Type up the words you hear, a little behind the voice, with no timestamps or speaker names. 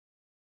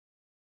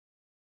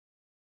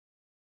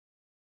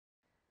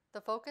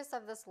The focus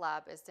of this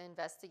lab is to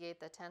investigate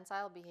the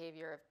tensile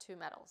behavior of two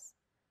metals,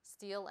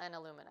 steel and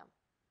aluminum.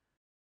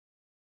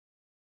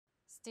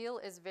 Steel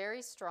is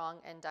very strong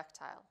and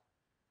ductile.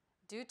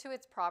 Due to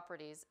its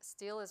properties,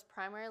 steel is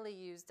primarily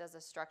used as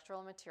a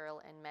structural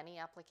material in many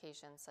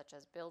applications such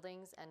as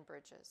buildings and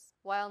bridges.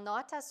 While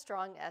not as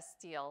strong as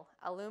steel,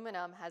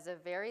 aluminum has a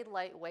very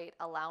light weight,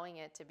 allowing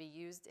it to be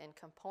used in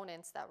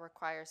components that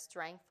require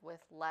strength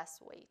with less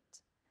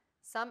weight.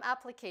 Some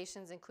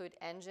applications include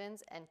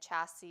engines and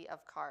chassis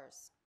of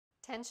cars.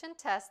 Tension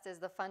test is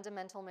the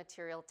fundamental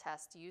material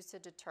test used to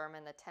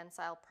determine the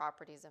tensile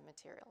properties of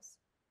materials.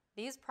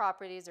 These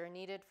properties are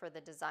needed for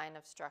the design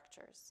of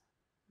structures.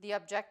 The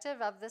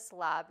objective of this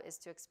lab is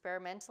to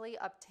experimentally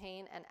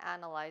obtain and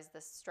analyze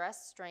the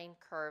stress-strain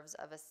curves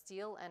of a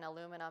steel and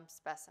aluminum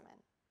specimen.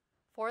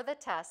 For the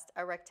test,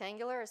 a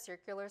rectangular or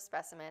circular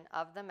specimen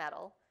of the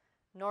metal,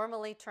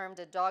 normally termed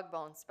a dog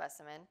bone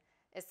specimen,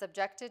 is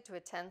subjected to a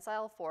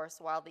tensile force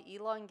while the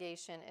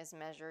elongation is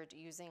measured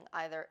using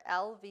either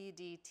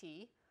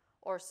LVDT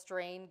or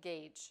strain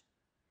gauge.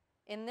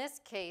 In this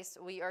case,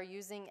 we are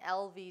using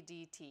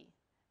LVDT.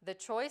 The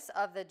choice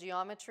of the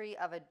geometry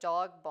of a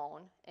dog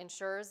bone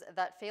ensures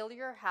that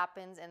failure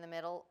happens in the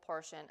middle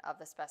portion of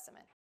the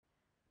specimen.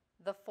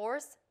 The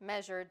force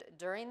measured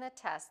during the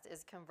test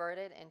is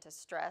converted into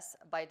stress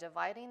by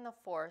dividing the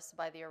force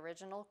by the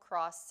original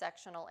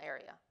cross-sectional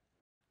area.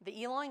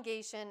 The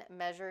elongation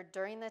measured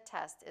during the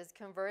test is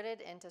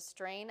converted into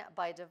strain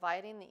by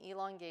dividing the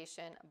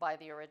elongation by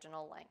the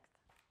original length.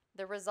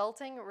 The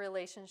resulting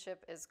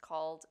relationship is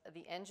called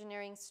the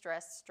engineering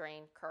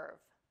stress-strain curve.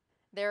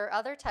 There are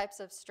other types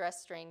of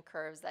stress-strain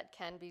curves that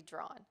can be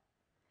drawn.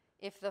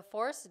 If the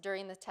force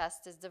during the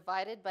test is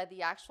divided by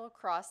the actual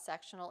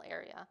cross-sectional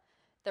area,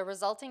 the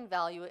resulting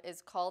value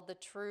is called the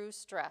true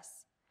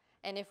stress.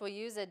 And if we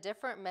use a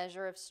different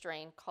measure of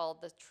strain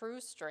called the true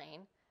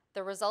strain,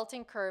 the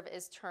resulting curve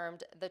is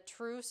termed the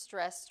true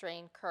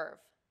stress-strain curve.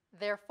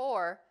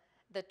 Therefore,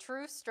 the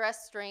true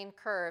stress-strain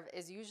curve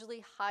is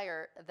usually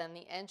higher than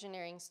the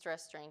engineering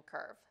stress-strain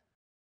curve.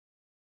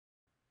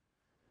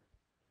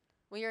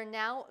 We are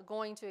now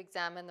going to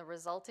examine the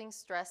resulting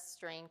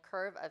stress-strain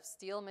curve of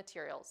steel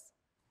materials.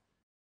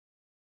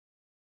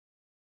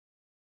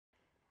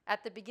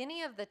 At the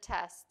beginning of the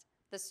test,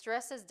 the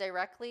stress is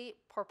directly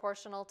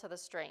proportional to the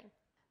strain.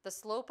 The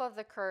slope of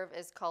the curve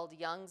is called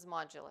Young's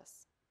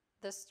modulus.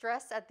 The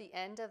stress at the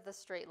end of the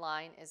straight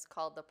line is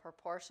called the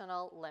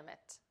proportional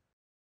limit.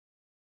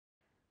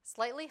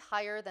 Slightly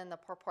higher than the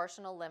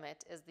proportional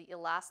limit is the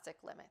elastic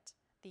limit,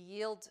 the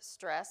yield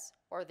stress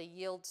or the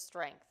yield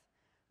strength,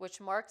 which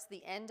marks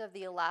the end of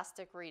the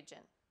elastic region.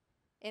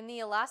 In the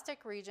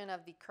elastic region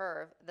of the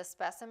curve, the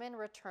specimen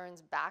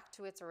returns back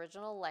to its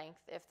original length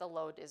if the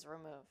load is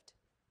removed.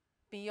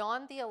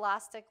 Beyond the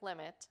elastic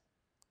limit,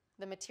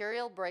 the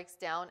material breaks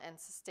down and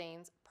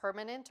sustains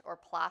permanent or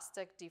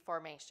plastic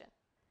deformation.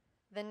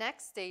 The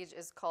next stage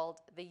is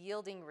called the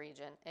yielding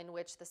region, in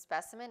which the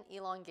specimen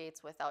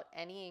elongates without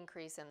any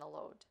increase in the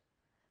load.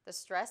 The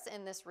stress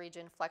in this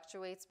region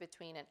fluctuates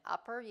between an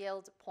upper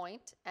yield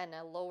point and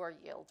a lower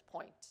yield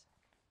point.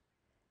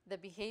 The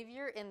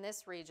behavior in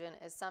this region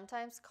is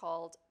sometimes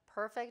called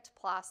perfect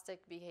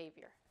plastic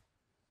behavior.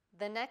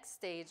 The next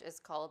stage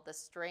is called the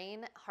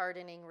strain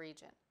hardening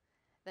region.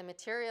 The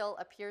material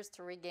appears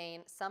to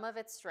regain some of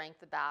its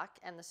strength back,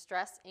 and the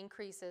stress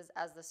increases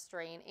as the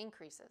strain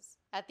increases.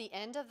 At the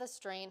end of the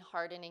strain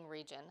hardening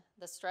region,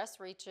 the stress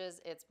reaches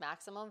its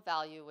maximum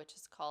value, which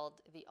is called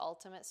the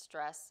ultimate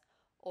stress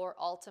or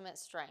ultimate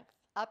strength.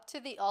 Up to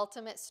the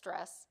ultimate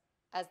stress,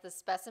 as the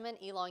specimen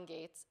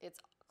elongates, its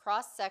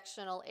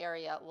cross-sectional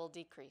area will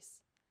decrease.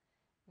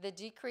 The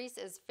decrease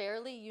is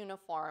fairly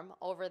uniform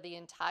over the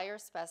entire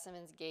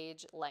specimen's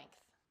gauge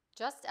length.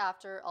 Just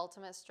after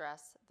ultimate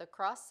stress, the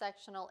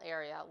cross-sectional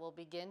area will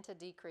begin to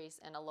decrease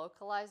in a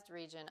localized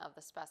region of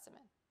the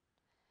specimen.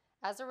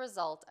 As a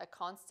result, a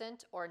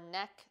constant or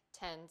neck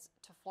tends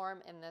to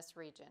form in this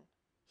region.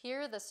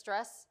 Here, the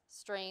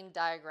stress-strain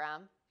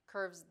diagram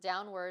curves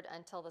downward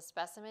until the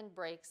specimen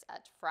breaks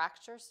at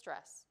fracture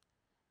stress.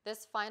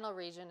 This final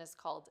region is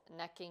called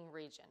necking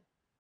region.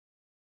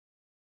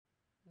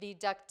 The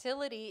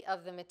ductility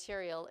of the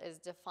material is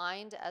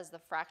defined as the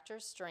fracture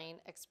strain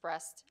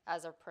expressed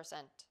as a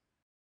percent.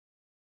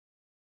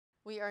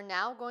 We are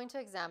now going to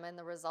examine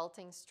the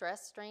resulting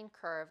stress-strain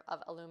curve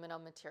of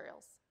aluminum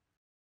materials.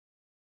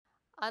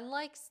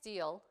 Unlike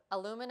steel,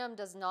 aluminum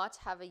does not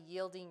have a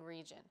yielding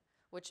region,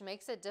 which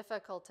makes it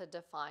difficult to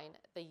define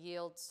the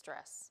yield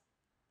stress.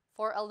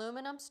 For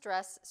aluminum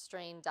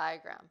stress-strain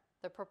diagram,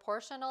 the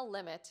proportional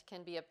limit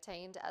can be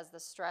obtained as the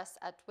stress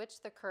at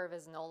which the curve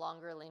is no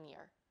longer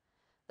linear.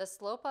 The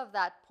slope of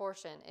that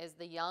portion is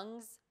the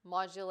Young's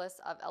modulus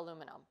of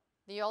aluminum.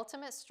 The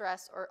ultimate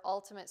stress or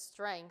ultimate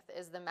strength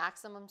is the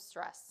maximum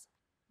stress.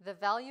 The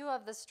value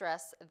of the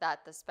stress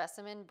that the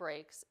specimen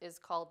breaks is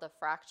called the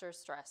fracture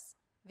stress.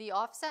 The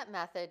offset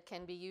method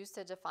can be used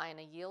to define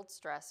a yield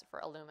stress for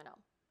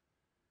aluminum.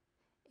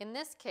 In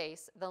this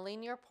case, the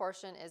linear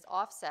portion is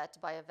offset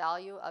by a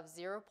value of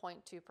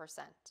 0.2%.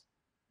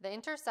 The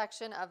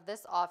intersection of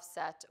this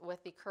offset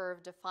with the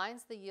curve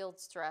defines the yield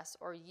stress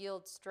or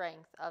yield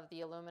strength of the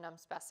aluminum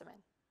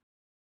specimen.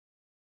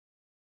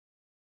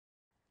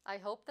 I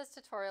hope this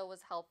tutorial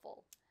was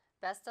helpful.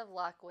 Best of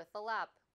luck with the lab!